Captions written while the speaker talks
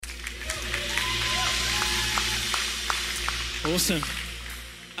Awesome.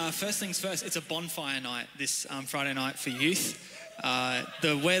 First things first, it's a bonfire night this Friday night for youth.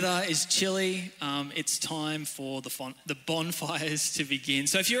 The weather is chilly. It's time for the bonfires to begin.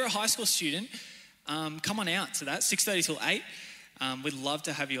 So if you're a high school student, come on out to that, 6:30 till 8. We'd love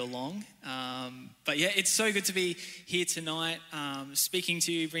to have you along. But yeah, it's so good to be here tonight, speaking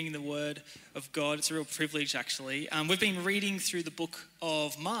to you, bringing the word of God. It's a real privilege, actually. We've been reading through the book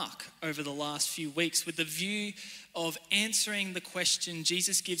of Mark over the last few weeks with the view of answering the question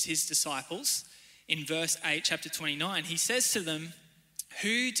Jesus gives his disciples in verse 8, chapter 29. He says to them,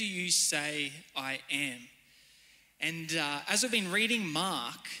 "Who do you say I am?" And as we've been reading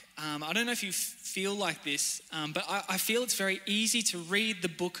Mark, I don't know if you feel like this, but I feel it's very easy to read the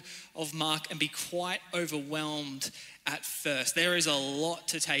book of Mark and be quite overwhelmed at first. There is a lot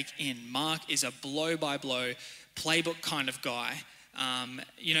to take in. Mark is a blow-by-blow playbook kind of guy.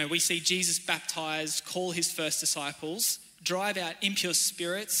 We see Jesus baptized, call his first disciples, drive out impure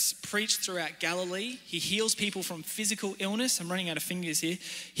spirits, preach throughout Galilee. He heals people from physical illness. I'm running out of fingers here.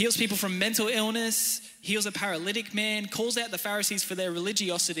 Heals people from mental illness, heals a paralytic man, calls out the Pharisees for their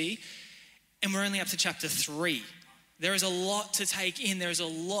religiosity. And we're only up to chapter 3. There is a lot to take in. There is a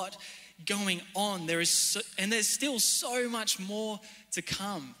lot going on. And there's still so much more to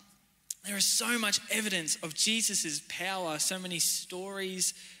come. There is so much evidence of Jesus' power, so many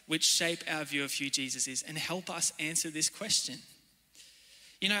stories which shape our view of who Jesus is and help us answer this question.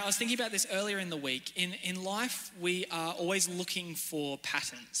 I was thinking about this earlier in the week. In life, we are always looking for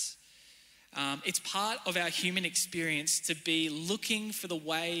patterns. It's part of our human experience to be looking for the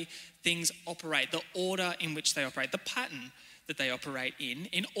way things operate, the order in which they operate, the pattern that they operate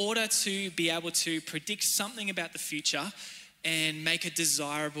in order to be able to predict something about the future and make a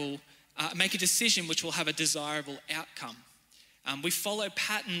decision which will have a desirable outcome. We follow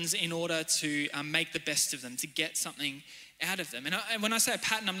patterns in order to make the best of them, to get something out of them. And when I say a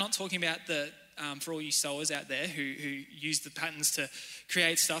pattern, I'm not talking about for all you sewers out there who use the patterns to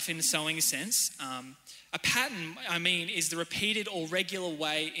create stuff in the sewing sense. A pattern, is the repeated or regular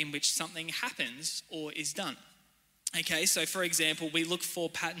way in which something happens or is done. Okay, so for example, we look for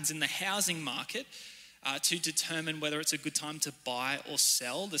patterns in the housing market to determine whether it's a good time to buy or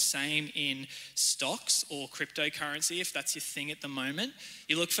sell. The same in stocks or cryptocurrency, if that's your thing at the moment.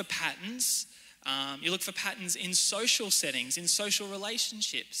 You look for patterns. You look for patterns in social settings, in social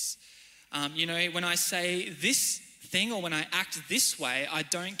relationships. When I say this thing or when I act this way, I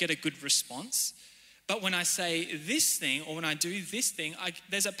don't get a good response. But when I say this thing or when I do this thing,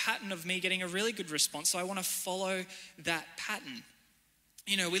 there's a pattern of me getting a really good response. So I want to follow that pattern.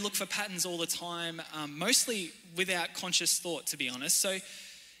 We look for patterns all the time, mostly without conscious thought, to be honest. So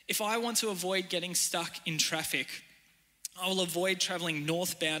if I want to avoid getting stuck in traffic, I will avoid traveling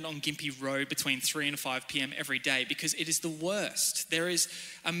northbound on Gympie Road between 3 and 5 p.m. every day because it is the worst. There is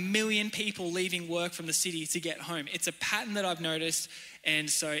 1 million people leaving work from the city to get home. It's a pattern that I've noticed, and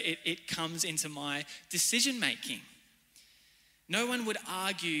so it comes into my decision making. No one would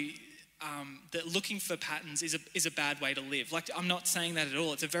argue that looking for patterns is a bad way to live. I'm not saying that at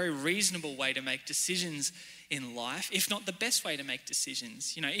all. It's a very reasonable way to make decisions in life, if not the best way to make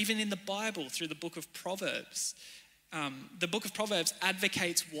decisions. Even in the Bible, through the book of Proverbs, the book of Proverbs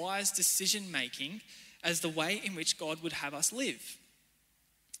advocates wise decision-making as the way in which God would have us live.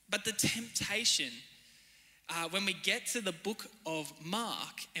 But the temptation, when we get to the book of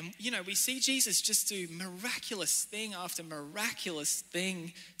Mark, and we see Jesus just do miraculous thing after miraculous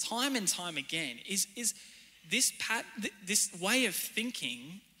thing, time and time again, is this way of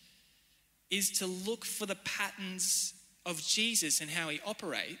thinking is to look for the patterns of Jesus and how he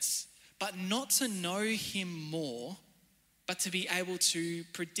operates, but not to know him more, but to be able to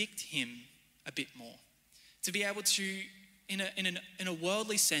predict him a bit more. To be able to, in a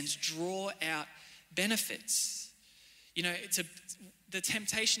worldly sense, draw out benefits. The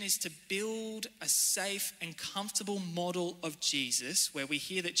temptation is to build a safe and comfortable model of Jesus where we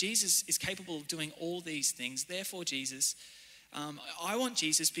hear that Jesus is capable of doing all these things. Therefore, I want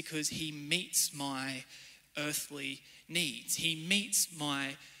Jesus because he meets my earthly needs. He meets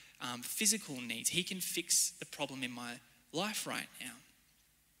my physical needs. He can fix the problem in my life right now.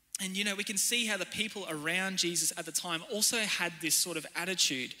 And we can see how the people around Jesus at the time also had this sort of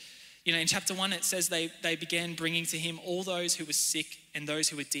attitude. In chapter 1 it says they began bringing to him all those who were sick and those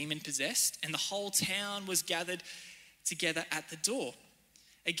who were demon possessed, and the whole town was gathered together at the door.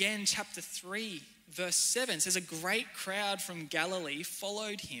 Again, chapter 3 verse 7 says a great crowd from Galilee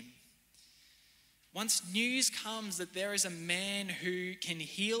followed him. Once news comes that there is a man who can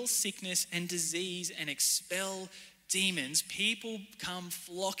heal sickness and disease and expel demons, people come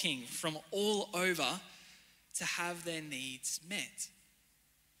flocking from all over to have their needs met.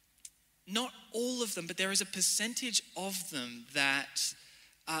 Not all of them, but there is a percentage of them that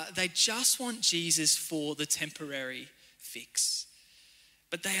they just want Jesus for the temporary fix.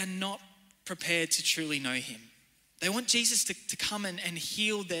 But they are not prepared to truly know him. They want Jesus to come and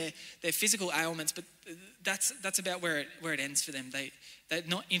heal their physical ailments, but that's about where it ends for them. They're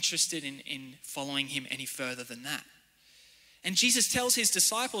not interested in following him any further than that. And Jesus tells his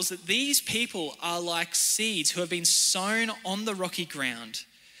disciples that these people are like seeds who have been sown on the rocky ground,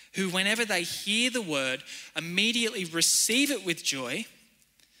 who whenever they hear the word, immediately receive it with joy,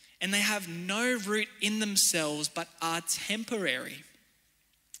 and they have no root in themselves but are temporary.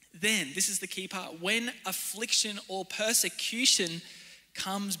 Then, this is the key part, when affliction or persecution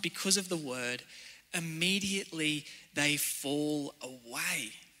comes because of the word, immediately they fall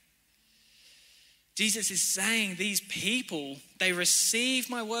away. Jesus is saying these people, they receive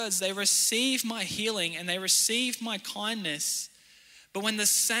my words, they receive my healing, and they receive my kindness. But when the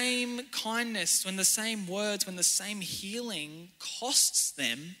same kindness, when the same words, when the same healing costs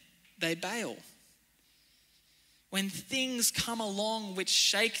them, they bail. When things come along which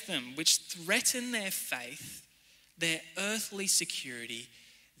shake them, which threaten their faith, their earthly security,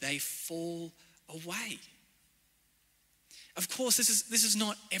 they fall away. Of course, this is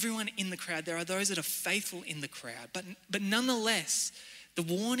not everyone in the crowd. There are those that are faithful in the crowd. But nonetheless, the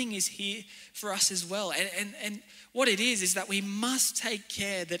warning is here for us as well. And what it is that we must take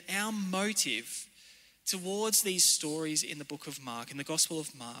care that our motive towards these stories in the book of Mark, in the Gospel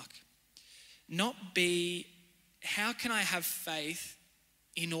of Mark, not be, how can I have faith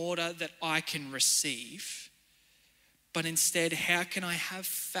in order that I can receive? But instead, how can I have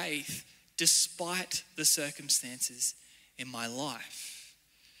faith despite the circumstances in my life?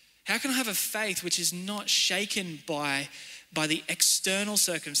 How can I have a faith which is not shaken by the external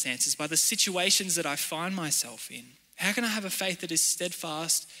circumstances, by the situations that I find myself in? How can I have a faith that is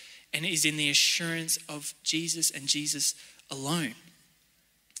steadfast and is in the assurance of Jesus and Jesus alone?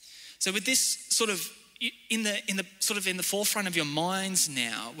 So with this sort of in the forefront of your minds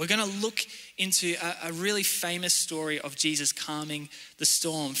now, we're going to look into a really famous story of Jesus calming the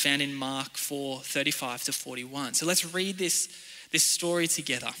storm found in Mark 4:35-41. So let's read this story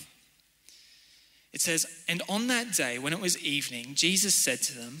together. It says, "And on that day, when it was evening, Jesus said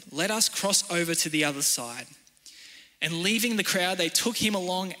to them, 'Let us cross over to the other side.' And leaving the crowd, they took him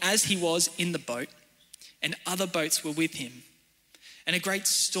along as he was in the boat, and other boats were with him. And a great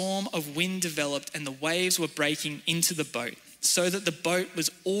storm of wind developed, and the waves were breaking into the boat, so that the boat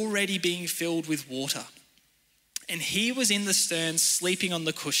was already being filled with water. And he was in the stern, sleeping on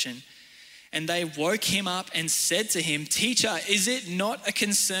the cushion. And they woke him up and said to him, 'Teacher, is it not a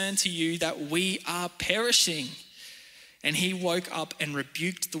concern to you that we are perishing?' And he woke up and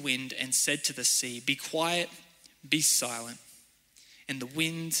rebuked the wind and said to the sea, 'Be quiet, be silent.' And the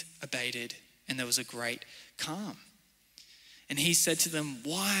wind abated, and there was a great calm. And he said to them,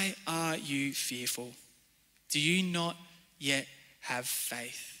 'Why are you fearful? Do you not yet have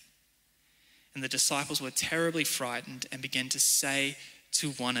faith?' And the disciples were terribly frightened and began to say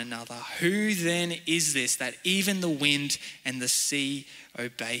to one another, 'Who then is this that even the wind and the sea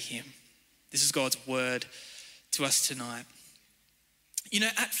obey him?'" This is God's word to us tonight. You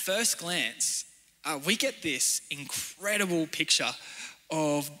know, at first glance, we get this incredible picture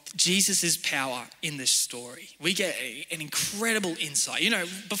of Jesus's power in this story. We get an incredible insight. You know,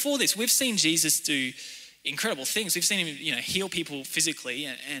 before this, we've seen Jesus do incredible things. We've seen him, heal people physically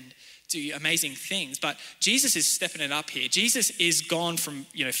and do amazing things. But Jesus is stepping it up here. Jesus is gone from,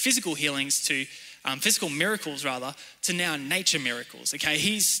 physical healings to physical miracles rather, to now nature miracles. Okay,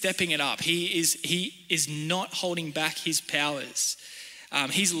 he's stepping it up. He is not holding back his powers.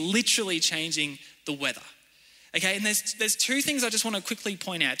 He's literally changing the weather. Okay, and there's two things I just want to quickly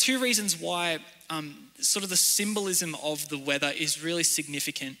point out. Two reasons why sort of the symbolism of the weather is really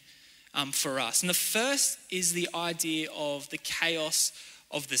significant for us. And the first is the idea of the chaos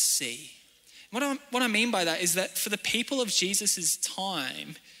of the sea. What I mean by that is that for the people of Jesus'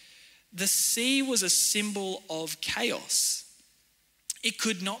 time, the sea was a symbol of chaos. It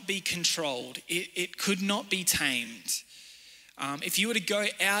could not be controlled. It could not be tamed. If you were to go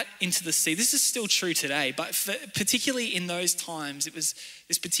out into the sea, this is still true today, but particularly in those times, it was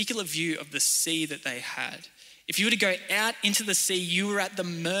this particular view of the sea that they had. If you were to go out into the sea, you were at the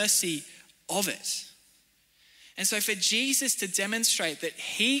mercy of it. And so for Jesus to demonstrate that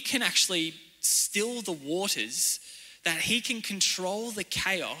he can actually still the waters, that he can control the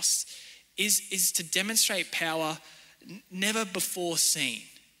chaos, is to demonstrate power never before seen.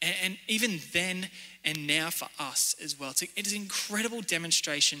 And even then and now for us as well. It is an incredible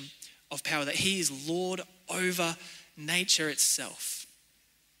demonstration of power, that he is Lord over nature itself.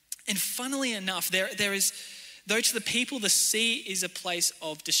 And funnily enough, there is, though to the people the sea is a place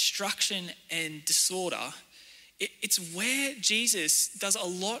of destruction and disorder, it's where Jesus does a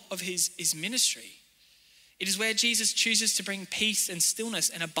lot of his ministry. It is where Jesus chooses to bring peace and stillness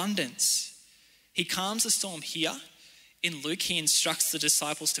and abundance. He calms the storm here. In Luke, he instructs the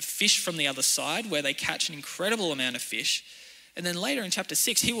disciples to fish from the other side, where they catch an incredible amount of fish. And then later in chapter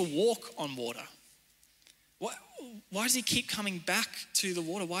 6, he will walk on water. Why does he keep coming back to the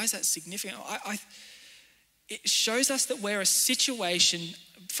water? Why is that significant? It shows us that where a situation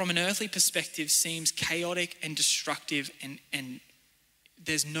from an earthly perspective seems chaotic and destructive and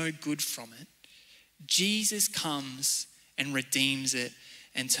there's no good from it, Jesus comes and redeems it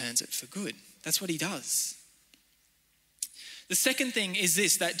and turns it for good. That's what he does. The second thing is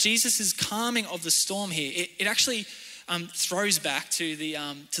this, that Jesus' calming of the storm here, it actually throws back to the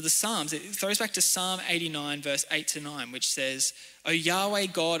Psalms. It throws back to Psalm 89, verse 8-9, which says, "O Yahweh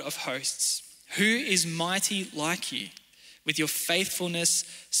God of hosts, who is mighty like you, with your faithfulness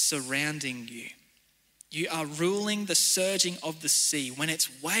surrounding you? You are ruling the surging of the sea. When its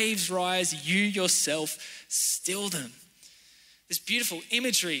waves rise, you yourself still them." This beautiful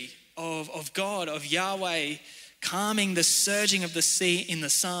imagery of God, of Yahweh, calming the surging of the sea in the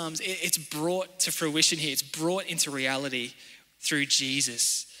Psalms, it's brought to fruition here. It's brought into reality through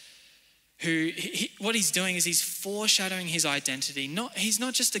Jesus, who what he's doing is he's foreshadowing his identity. He's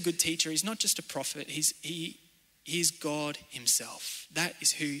not just a good teacher. He's not just a prophet. He's God himself. That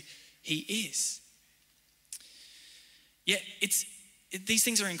is who he is. Yet these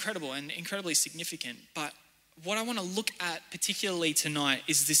things are incredible and incredibly significant. But what I want to look at particularly tonight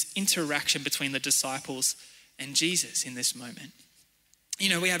is this interaction between the disciples and Jesus in this moment. You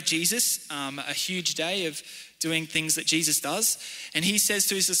know, we have Jesus, a huge day of doing things that Jesus does. And he says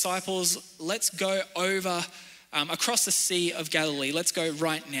to his disciples, let's go over across the Sea of Galilee. Let's go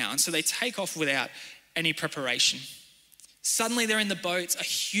right now. And so they take off without any preparation. Suddenly they're in the boats. A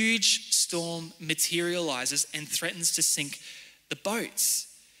huge storm materializes and threatens to sink the boats.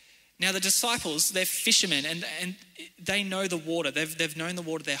 Now the disciples, they're fishermen and they know the water. They've known the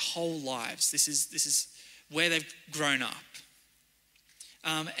water their whole lives. This is where they've grown up.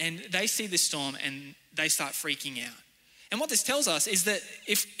 And they see this storm and they start freaking out. And what this tells us is that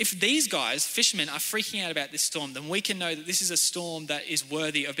if these guys, fishermen, are freaking out about this storm, then we can know that this is a storm that is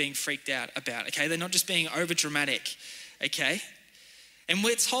worthy of being freaked out about, okay? They're not just being over dramatic, okay? And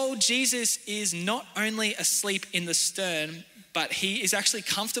we're told Jesus is not only asleep in the stern, but he is actually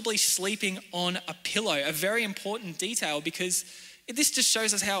comfortably sleeping on a pillow, a very important detail, because this just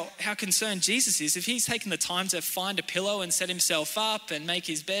shows us how concerned Jesus is. If he's taken the time to find a pillow and set himself up and make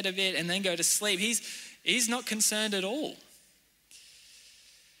his bed a bit and then go to sleep, he's not concerned at all.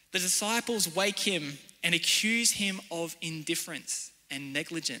 The disciples wake him and accuse him of indifference and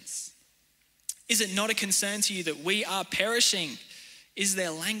negligence. Is it not a concern to you that we are perishing? Is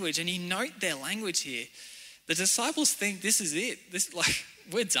their language. And you note their language here. The disciples think this is it.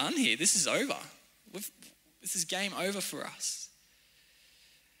 We're done here. This is over. This is game over for us.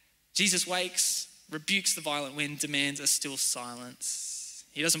 Jesus wakes, rebukes the violent wind, demands a still silence.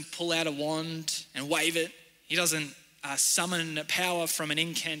 He doesn't pull out a wand and wave it. He doesn't summon power from an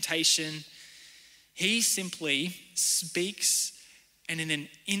incantation. He simply speaks, and in an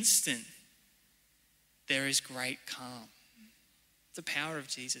instant, there is great calm. The power of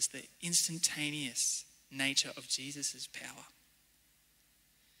Jesus, the instantaneous nature of Jesus' power.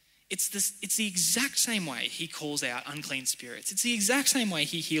 It's the exact same way he calls out unclean spirits. It's the exact same way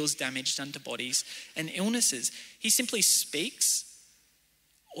he heals damage done to bodies and illnesses. He simply speaks,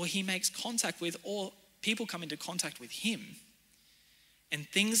 or he makes contact with, or people come into contact with him. And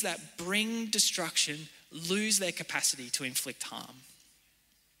things that bring destruction lose their capacity to inflict harm.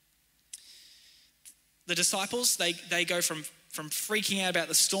 The disciples, they go from freaking out about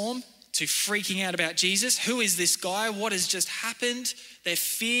the storm to freaking out about Jesus. Who is this guy? What has just happened? Their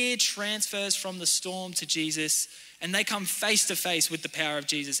fear transfers from the storm to Jesus, and they come face to face with the power of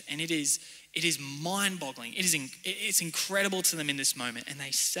Jesus, and it is mind-boggling. It's incredible to them in this moment, and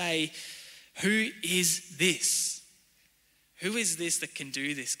they say, who is this? Who is this that can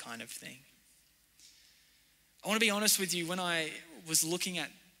do this kind of thing? I want to be honest with you. When I was looking at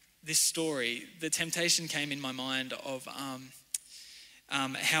this story, the temptation came in my mind of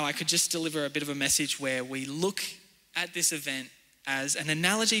how I could just deliver a bit of a message where we look at this event as an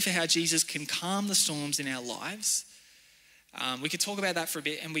analogy for how Jesus can calm the storms in our lives. We could talk about that for a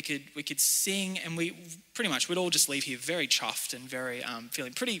bit, and we could sing, and we'd all just leave here very chuffed and very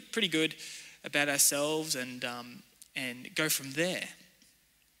feeling pretty good about ourselves, and go from there.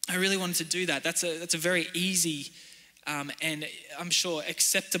 I really wanted to do that. That's a very easy and I'm sure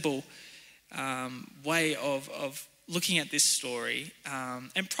acceptable way of looking at this story.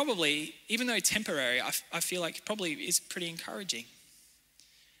 And probably, even though temporary, I feel like probably is pretty encouraging.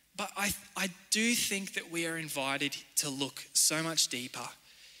 But I do think that we are invited to look so much deeper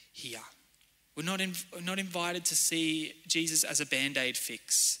here. We're not invited to see Jesus as a Band-Aid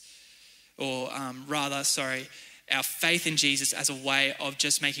fix, or our faith in Jesus as a way of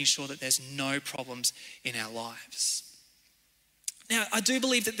just making sure that there's no problems in our lives. Now, I do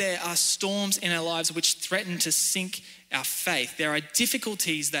believe that there are storms in our lives which threaten to sink our faith. There are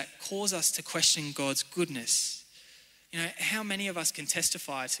difficulties that cause us to question God's goodness. You know, how many of us can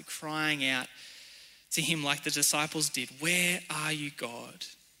testify to crying out to him like the disciples did? Where are you, God?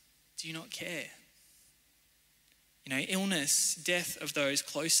 Do you not care? You know, illness, death of those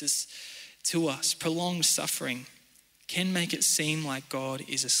closest to us, prolonged suffering can make it seem like God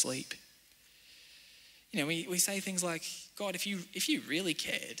is asleep. You know, we say things like, God, if you really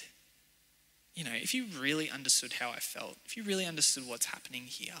cared, you know, if you really understood how I felt, if you really understood what's happening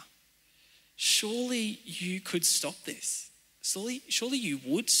here, surely you could stop this. Surely you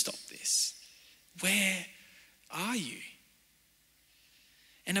would stop this. Where are you?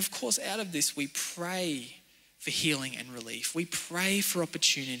 And of course, out of this, we pray for healing and relief. We pray for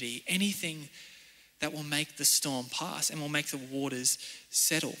opportunity, anything that will make the storm pass and will make the waters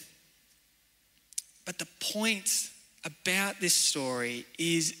settle. But the point about this story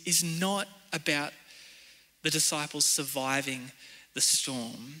is not about the disciples surviving the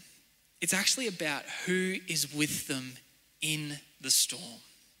storm. It's actually about who is with them in the storm.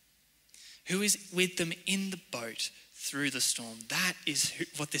 Who is with them in the boat through the storm. That is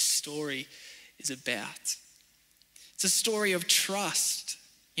what this story is about. It's a story of trust.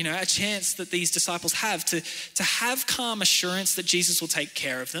 You know, a chance that these disciples have to have calm assurance that Jesus will take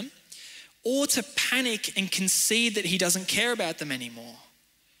care of them, or to panic and concede that he doesn't care about them anymore.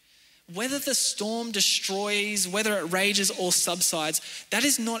 Whether the storm destroys, whether it rages or subsides, that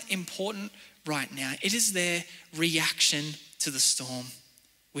is not important right now. It is their reaction to the storm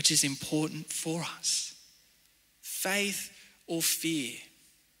which is important for us. Faith or fear.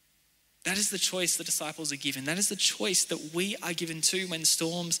 That is the choice the disciples are given. That is the choice that we are given too when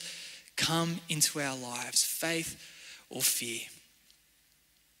storms come into our lives. Faith or fear.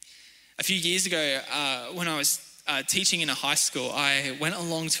 A few years ago, when I was teaching in a high school, I went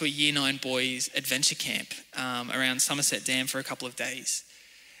along to a Year 9 boys adventure camp around Somerset Dam for a couple of days.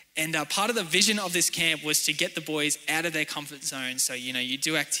 And part of the vision of this camp was to get the boys out of their comfort zone. So, you know, you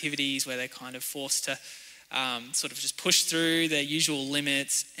do activities where they're kind of forced to sort of just push through their usual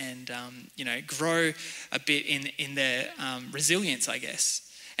limits and, you know, grow a bit in their resilience, I guess.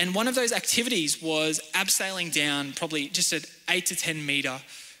 And one of those activities was abseiling down probably just an 8 to 10 meter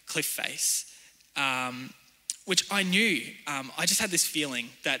cliff face, which I knew, I just had this feeling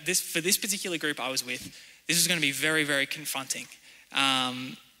that for this particular group I was with, this was going to be very, very confronting.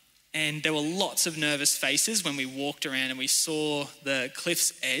 And there were lots of nervous faces when we walked around and we saw the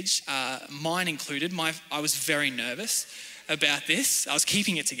cliff's edge, mine included. I was very nervous about this. I was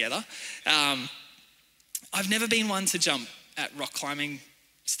keeping it together. I've never been one to jump at rock climbing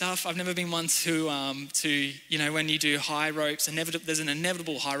stuff. I've never been one to you know, when you do high ropes, there's an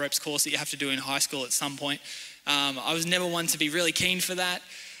inevitable high ropes course that you have to do in high school at some point. I was never one to be really keen for that.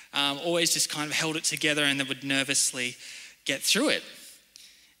 Always just kind of held it together and then would nervously get through it.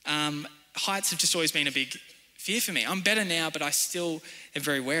 Heights have just always been a big fear for me. I'm better now, but I still am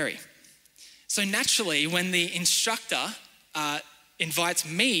very wary. So naturally, when the instructor invites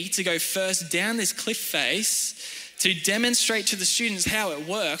me to go first down this cliff face to demonstrate to the students how it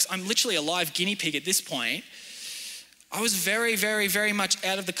works, I'm literally a live guinea pig at this point. I was very, very, very much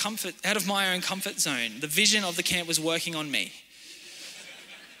out of my own comfort zone. The vision of the camp was working on me.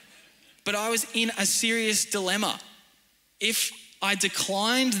 But I was in a serious dilemma. If I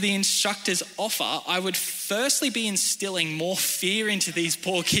declined the instructor's offer, I would firstly be instilling more fear into these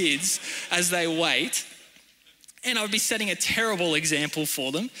poor kids as they wait, and I would be setting a terrible example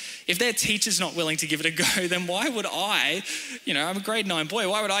for them. If their teacher's not willing to give it a go, then why would I, you know, I'm a grade 9 boy,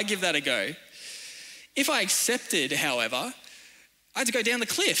 why would I give that a go? If I accepted, however, I had to go down the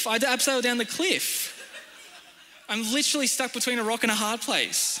cliff. I had to abseil down the cliff. I'm literally stuck between a rock and a hard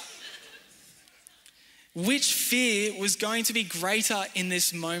place. Which fear was going to be greater in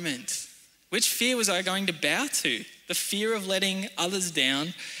this moment? Which fear was I going to bow to? The fear of letting others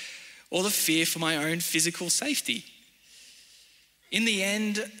down or the fear for my own physical safety? In the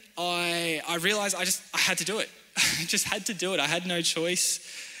end, I realized I had to do it. I just had to do it. I had no choice.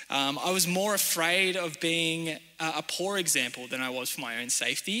 I was more afraid of being a poor example than I was for my own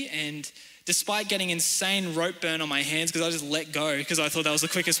safety. And despite getting insane rope burn on my hands because I just let go because I thought that was the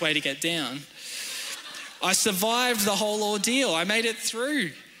quickest way to get down, I survived the whole ordeal. I made it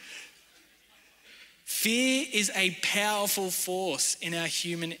through. Fear is a powerful force in our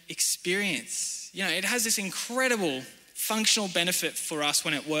human experience. You know, it has this incredible functional benefit for us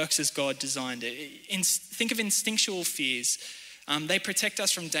when it works as God designed it. Think of instinctual fears. They protect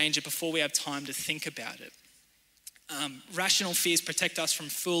us from danger before we have time to think about it. Rational fears protect us from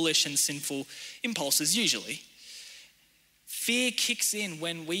foolish and sinful impulses, usually. Fear kicks in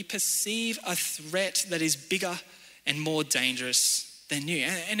when we perceive a threat that is bigger and more dangerous than you.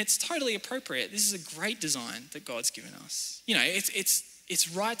 And it's totally appropriate. This is a great design that God's given us. You know,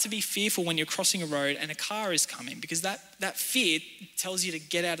 it's right to be fearful when you're crossing a road and a car is coming, because that fear tells you to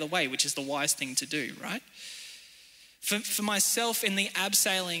get out of the way, which is the wise thing to do, right? For myself, in the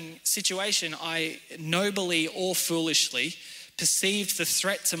abseiling situation, I nobly or foolishly perceived the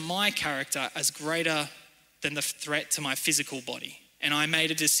threat to my character as greater than the threat to my physical body. And I made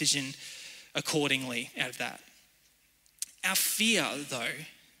a decision accordingly out of that. Our fear, though,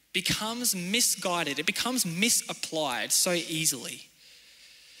 becomes misguided. It becomes misapplied so easily.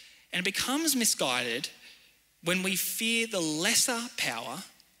 And it becomes misguided when we fear the lesser power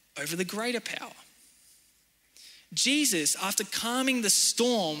over the greater power. Jesus, after calming the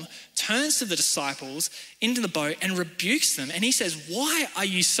storm, turns to the disciples into the boat and rebukes them. And he says, "Why are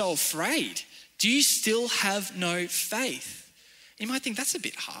you so afraid? Do you still have no faith?" You might think, that's a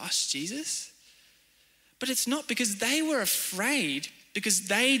bit harsh, Jesus. But it's not, because they were afraid because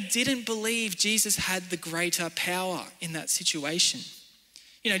they didn't believe Jesus had the greater power in that situation.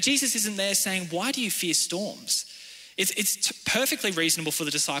 You know, Jesus isn't there saying, "Why do you fear storms?" It's perfectly reasonable for the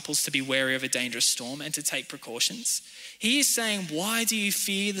disciples to be wary of a dangerous storm and to take precautions. He is saying, "Why do you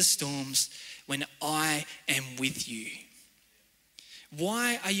fear the storms when I am with you?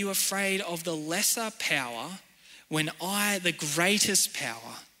 Why are you afraid of the lesser power when I, the greatest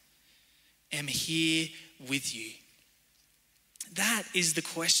power, am here with you?" That is the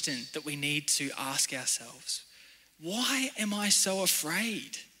question that we need to ask ourselves. Why am I so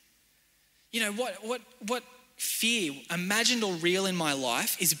afraid? You know, what fear, imagined or real in my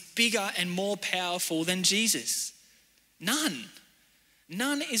life, is bigger and more powerful than Jesus? None.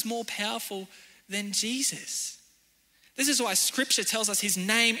 None is more powerful than Jesus. This is why Scripture tells us his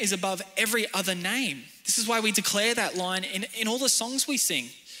name is above every other name. This is why we declare that line in all the songs we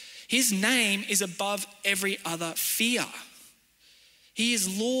sing. His name is above every other fear. He is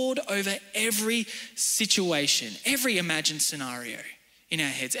Lord over every situation, every imagined scenario in our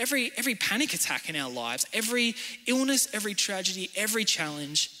heads, every panic attack in our lives, every illness, every tragedy, every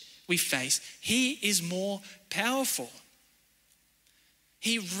challenge we face. He is more powerful.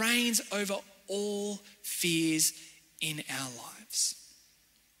 He reigns over all fears in our lives.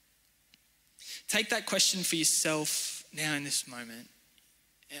 Take that question for yourself now in this moment.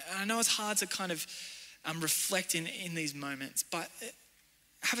 I know it's hard to kind of reflect in these moments, but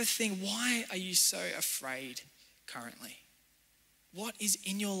have a think, why are you so afraid currently? What is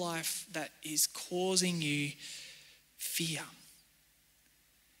in your life that is causing you fear?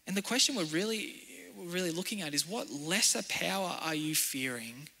 And the question we're really looking at is, what lesser power are you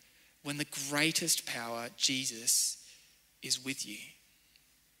fearing when the greatest power, Jesus, is with you?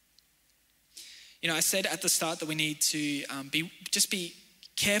 You know, I said at the start that we need to be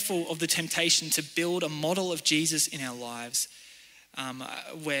careful of the temptation to build a model of Jesus in our lives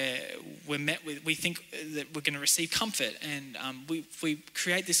where we think that we're going to receive comfort, and we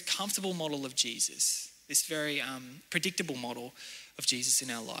create this comfortable model of Jesus, this very predictable model of Jesus in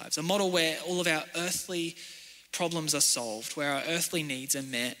our lives, a model where all of our earthly problems are solved, where our earthly needs are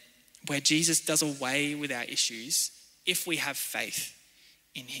met, where Jesus does away with our issues if we have faith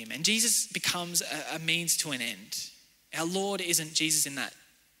in him. And Jesus becomes a means to an end. Our Lord isn't Jesus in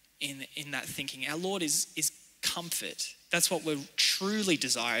that thinking. Our Lord is comfort. That's what we truly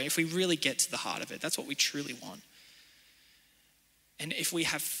desire. If we really get to the heart of it, that's what we truly want. And if we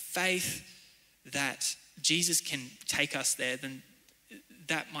have faith that Jesus can take us there, then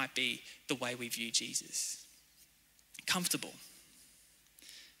that might be the way we view Jesus. Comfortable.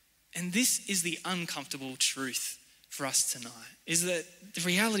 And this is the uncomfortable truth for us tonight, is that the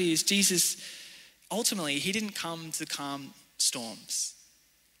reality is Jesus, ultimately, he didn't come to calm storms.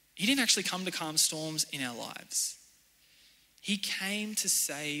 He didn't actually come to calm storms in our lives. He came to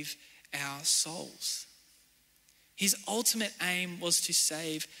save our souls. His ultimate aim was to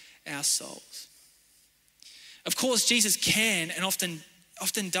save our souls. Of course, Jesus can and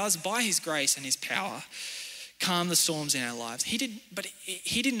often does, by his grace and his power, calm the storms in our lives. But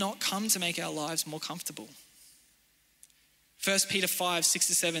he did not come to make our lives more comfortable. 1 Peter 5,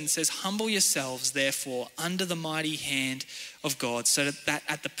 6-7 says, "Humble yourselves, therefore, under the mighty hand of God, so that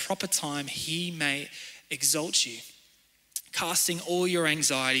at the proper time he may exalt you, casting all your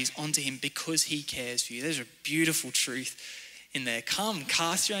anxieties onto him because he cares for you." There's a beautiful truth in there. Come,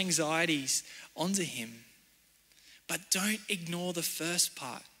 cast your anxieties onto him. But don't ignore the first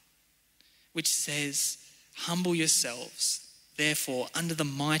part, which says, "Humble yourselves, therefore, under the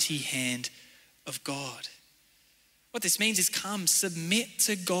mighty hand of God." What this means is come, submit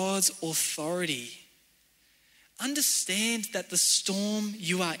to God's authority. Understand that the storm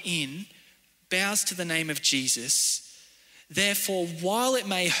you are in bows to the name of Jesus. Therefore, while it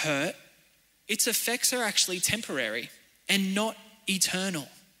may hurt, its effects are actually temporary and not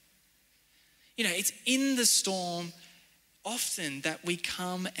eternal. It's in the storm often that we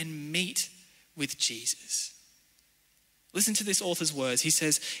come and meet with Jesus. Listen to this author's words. He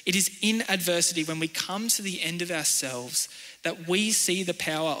says, "It is in adversity, when we come to the end of ourselves, that we see the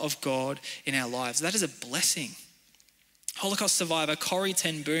power of God in our lives." That is a blessing. Holocaust survivor Corrie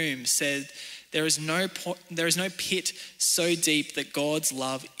ten Boom said, there is no pit so deep that God's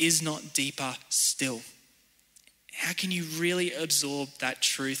love is not deeper still." How can you really absorb that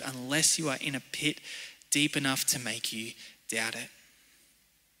truth unless you are in a pit deep enough to make you doubt it?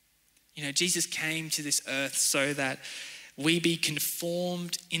 Jesus came to this earth so that we be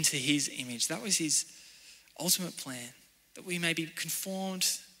conformed into his image. That was his ultimate plan, that we may be conformed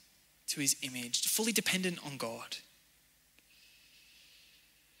to his image, fully dependent on God.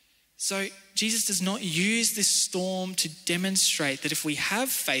 So Jesus does not use this storm to demonstrate that if we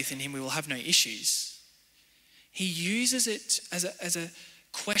have faith in him, we will have no issues. He uses it as a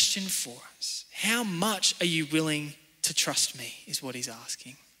question for us. How much are you willing to trust me, is what he's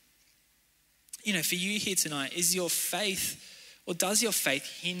asking. For you here tonight, is your faith, or does your faith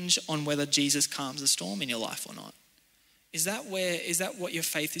hinge on whether Jesus calms the storm in your life or not? Is that what your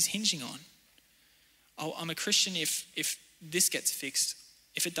faith is hinging on? Oh, I'm a Christian if this gets fixed.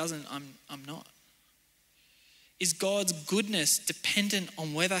 If it doesn't, I'm not. Is God's goodness dependent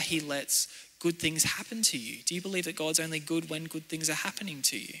on whether he lets good things happen to you? Do you believe that God's only good when good things are happening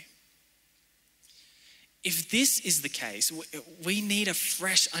to you? If this is the case, we need a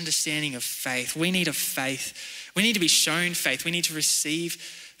fresh understanding of faith. We need to be shown faith. We need to receive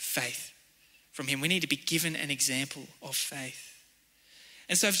faith from him. We need to be given an example of faith.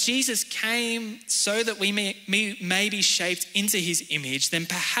 And so if Jesus came so that we may be shaped into his image, then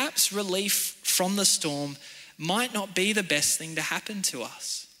perhaps relief from the storm might not be the best thing to happen to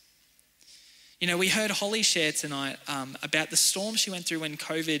us. We heard Holly share tonight about the storm she went through when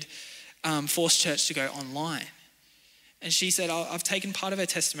COVID forced church to go online. And she said, I've taken part of her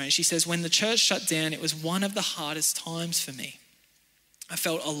testimony. She says, when the church shut down, it was one of the hardest times for me. I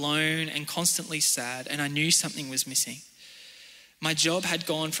felt alone and constantly sad, and I knew something was missing. My job had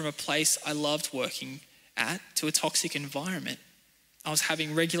gone from a place I loved working at to a toxic environment. I was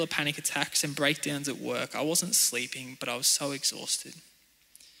having regular panic attacks and breakdowns at work. I wasn't sleeping, but I was so exhausted.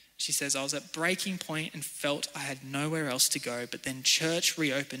 She says, I was at breaking point and felt I had nowhere else to go, but then church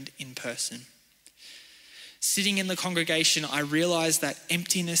reopened in person. Sitting in the congregation, I realized that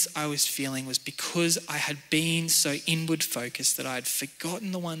emptiness I was feeling was because I had been so inward focused that I had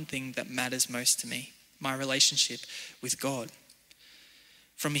forgotten the one thing that matters most to me, my relationship with God.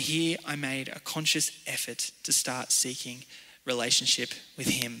 From here, I made a conscious effort to start seeking relationship with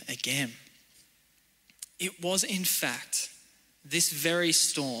him again. It was, in fact, this very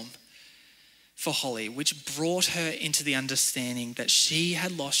storm for Holly which brought her into the understanding that she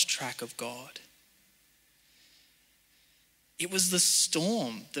had lost track of God. It was the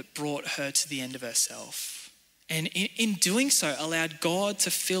storm that brought her to the end of herself. And in doing so, allowed God to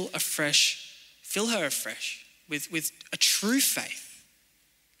fill her afresh with a true faith,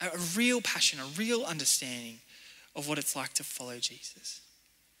 a real passion, a real understanding of what it's like to follow Jesus.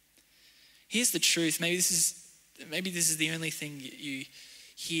 Here's the truth. Maybe this is the only thing you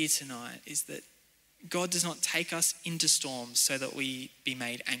hear tonight, is that God does not take us into storms so that we be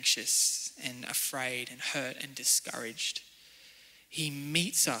made anxious and afraid and hurt and discouraged. He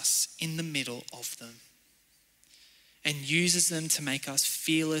meets us in the middle of them and uses them to make us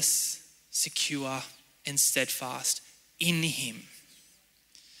fearless, secure, and steadfast in him.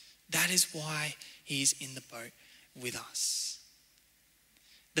 That is why he's in the boat with us.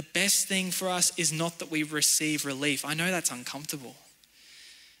 The best thing for us is not that we receive relief. I know that's uncomfortable.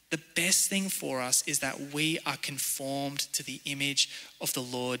 The best thing for us is that we are conformed to the image of the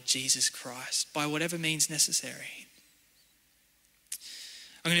Lord Jesus Christ by whatever means necessary.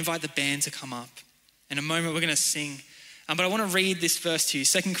 I'm going to invite the band to come up In a moment, we're going to sing. But I want to read this verse to you.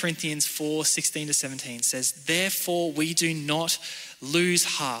 2 Corinthians 4:16-17 says, "Therefore we do not lose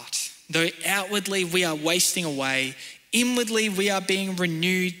heart. Though outwardly we are wasting away, inwardly we are being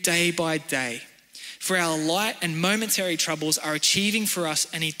renewed day by day. For our light and momentary troubles are achieving for us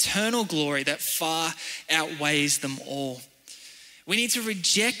an eternal glory that far outweighs them all." We need to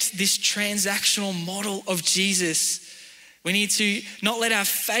reject this transactional model of Jesus. We need to not let our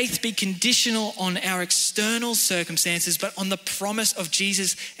faith be conditional on our external circumstances, but on the promise of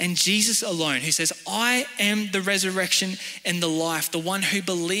Jesus and Jesus alone, who says, "I am the resurrection and the life. The one who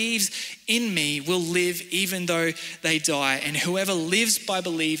believes in me will live even though they die. And whoever lives by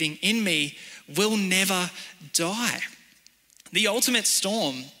believing in me will never die." The ultimate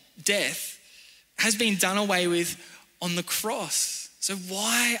storm, death, has been done away with on the cross. So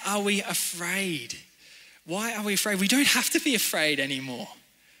why are we afraid? Why are we afraid? We don't have to be afraid anymore.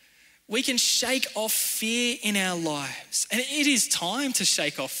 We can shake off fear in our lives. And it is time to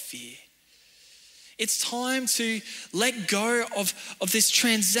shake off fear. It's time to let go of this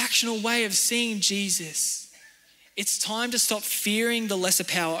transactional way of seeing Jesus. It's time to stop fearing the lesser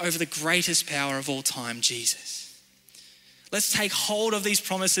power over the greatest power of all time, Jesus. Let's take hold of these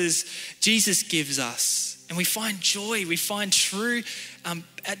promises Jesus gives us. And we find joy, we find true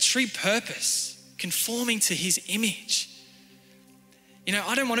purpose, conforming to his image. You know,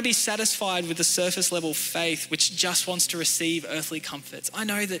 I don't want to be satisfied with the surface level faith which just wants to receive earthly comforts. I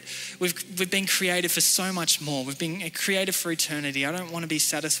know that we've been created for so much more. We've been created for eternity. I don't want to be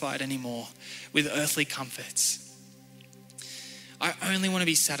satisfied anymore with earthly comforts. I only want to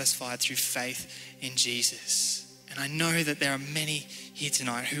be satisfied through faith in Jesus. And I know that there are many here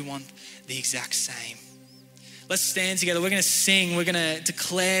tonight who want the exact same. Let's stand together. We're going to sing. We're going to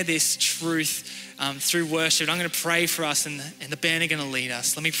declare this truth through worship. I'm going to pray for us and the band are going to lead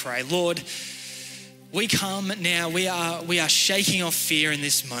us. Let me pray. Lord, we come now. We are shaking off fear in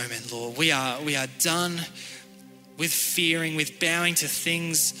this moment, Lord. We are done with fearing, with bowing to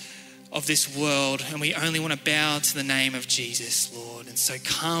things of this world, and we only want to bow to the name of Jesus, Lord. And so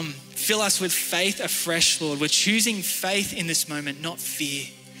come, fill us with faith afresh, Lord. We're choosing faith in this moment, not fear.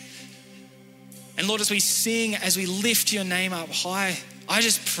 And Lord, as we sing, as we lift your name up high, I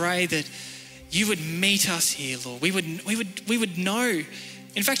just pray that you would meet us here, Lord. We would know.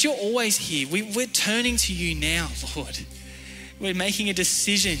 In fact, you're always here. We're turning to you now, Lord. We're making a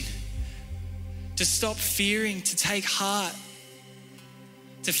decision to stop fearing, to take heart,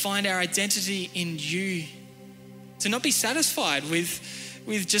 to find our identity in you, to not be satisfied with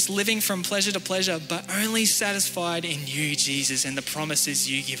just living from pleasure to pleasure, but only satisfied in you, Jesus, and the promises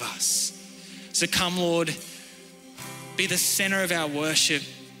you give us. So come, Lord, be the center of our worship,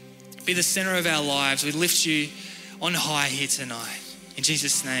 be the center of our lives. We lift you on high here tonight. In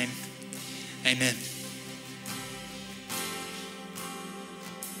Jesus' name, amen.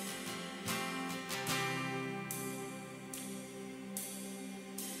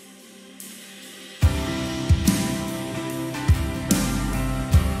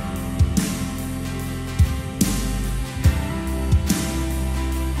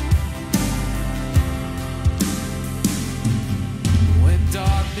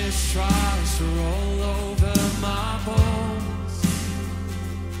 Tries to roll over my bones,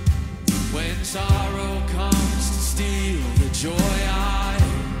 when sorrow comes to steal the joy I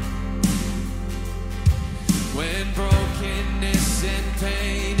own, when brokenness and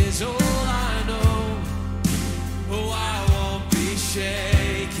pain is all I know, oh, I won't be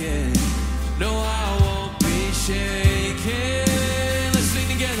shaken, no, I won't be shaken. Let's sing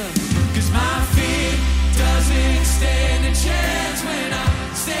together. 'Cause my fear doesn't stand a chance when I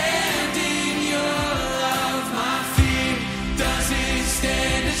stand in your love. My fear doesn't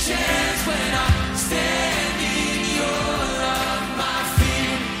stand a chance when I stand in your love. My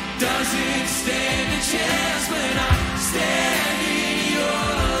fear doesn't stand a chance when I stand in your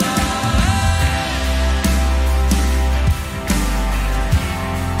love.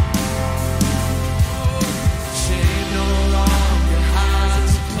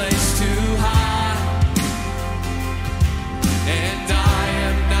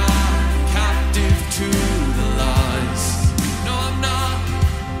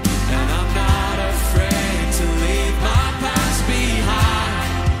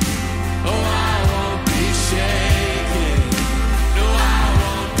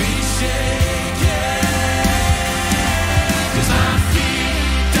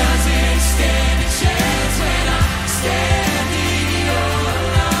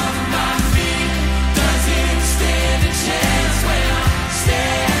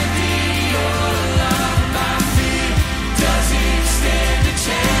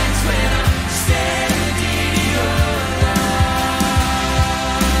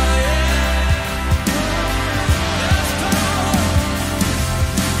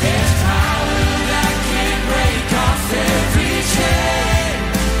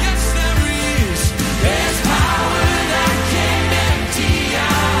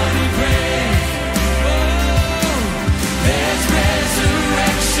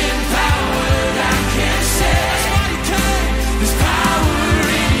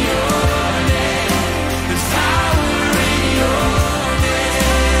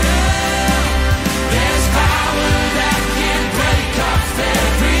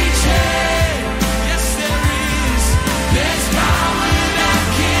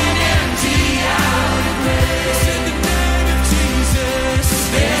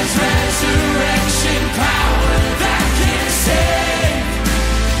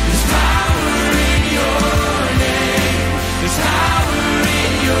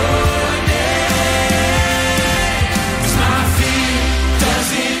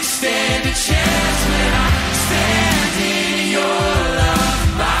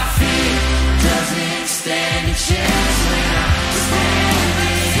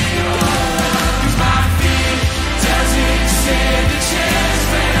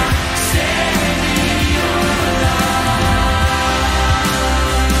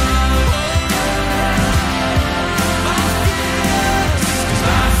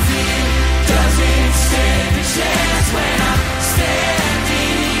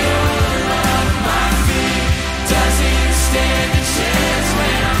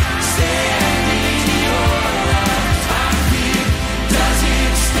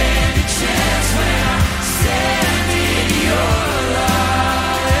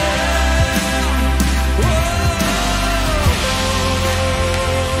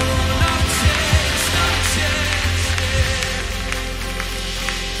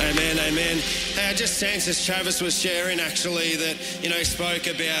 just sense as Travis was sharing actually that, he spoke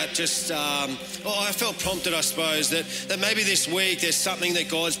about just, I felt prompted, I suppose, that maybe this week there's something that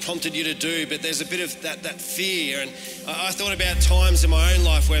God's prompted you to do, but there's a bit of that fear. And I thought about times in my own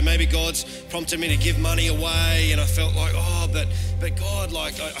life where maybe God's prompted me to give money away, and I felt like, but God,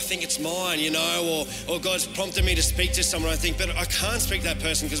 like, I think it's mine, or God's prompted me to speak to someone. I think, but I can't speak to that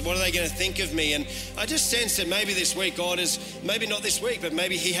person because what are they going to think of me? And I just sense that maybe this week God is, maybe not this week, but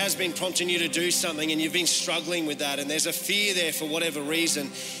maybe he has been prompting you to do something and you've been struggling with that, and there's a fear there for whatever reason.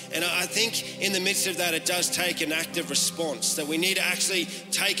 And I think in the midst of that, it does take an active response, that we need to actually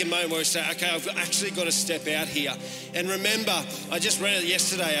take a moment where we say, okay, I've actually got to step out here. And remember, I just read it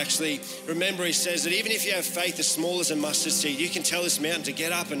yesterday actually, remember he says that even if you have faith as small as a mustard seed, you can tell this mountain to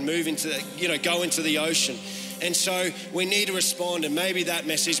get up and move into, go into the ocean. And so we need to respond, and maybe that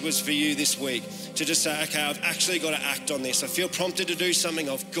message was for you this week, to just say, okay, I've actually got to act on this. I feel prompted to do something.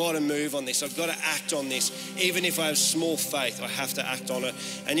 I've got to move on this. I've got to act on this. Even if I have small faith, I have to act on it.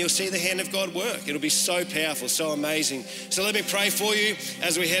 And you'll see the hand of God work. It'll be so powerful, so amazing. So let me pray for you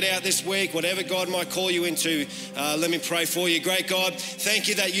as we head out this week. Whatever God might call you into, let me pray for you. Great God, thank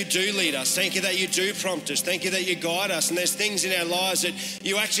you that you do lead us. Thank you that you do prompt us. Thank you that you guide us. And there's things in our lives that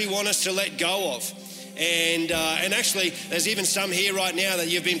you actually want us to let go of. And actually, there's even some here right now that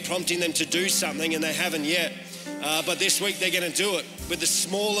you've been prompting them to do something and they haven't yet. But this week they're going to do it with the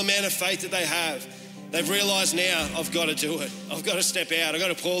small amount of faith that they have. They've realised now, I've got to do it. I've got to step out. I've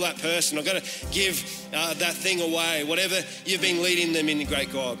got to call that person. I've got to give that thing away, whatever you've been leading them in,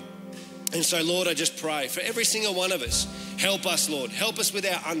 great God. And so, Lord, I just pray for every single one of us. Help us, Lord. Help us with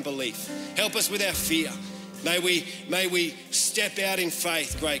our unbelief. Help us with our fear. May we step out in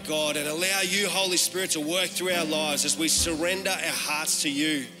faith, great God, and allow you, Holy Spirit, to work through our lives as we surrender our hearts to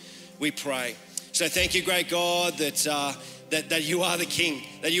you, we pray. So thank you, great God, that you are the King,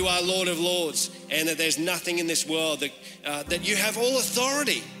 that you are Lord of Lords, and that there's nothing in this world, that you have all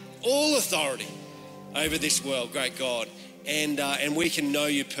authority over this world, great God. And we can know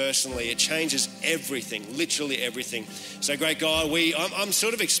you personally. It changes everything, literally everything. So great God, I'm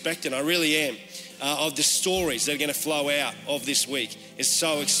sort of expectant, I really am, of the stories that are going to flow out of this week. It's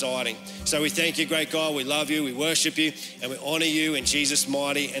so exciting. So we thank you, great God. We love you, we worship you, and we honour you in Jesus'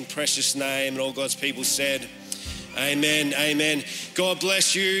 mighty and precious name. And all God's people said, amen, amen. God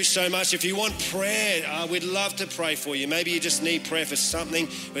bless you so much. If you want prayer, we'd love to pray for you. Maybe you just need prayer for something.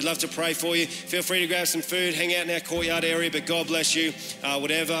 We'd love to pray for you. Feel free to grab some food, hang out in our courtyard area, but God bless you.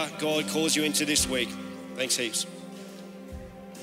 Whatever God calls you into this week. Thanks heaps.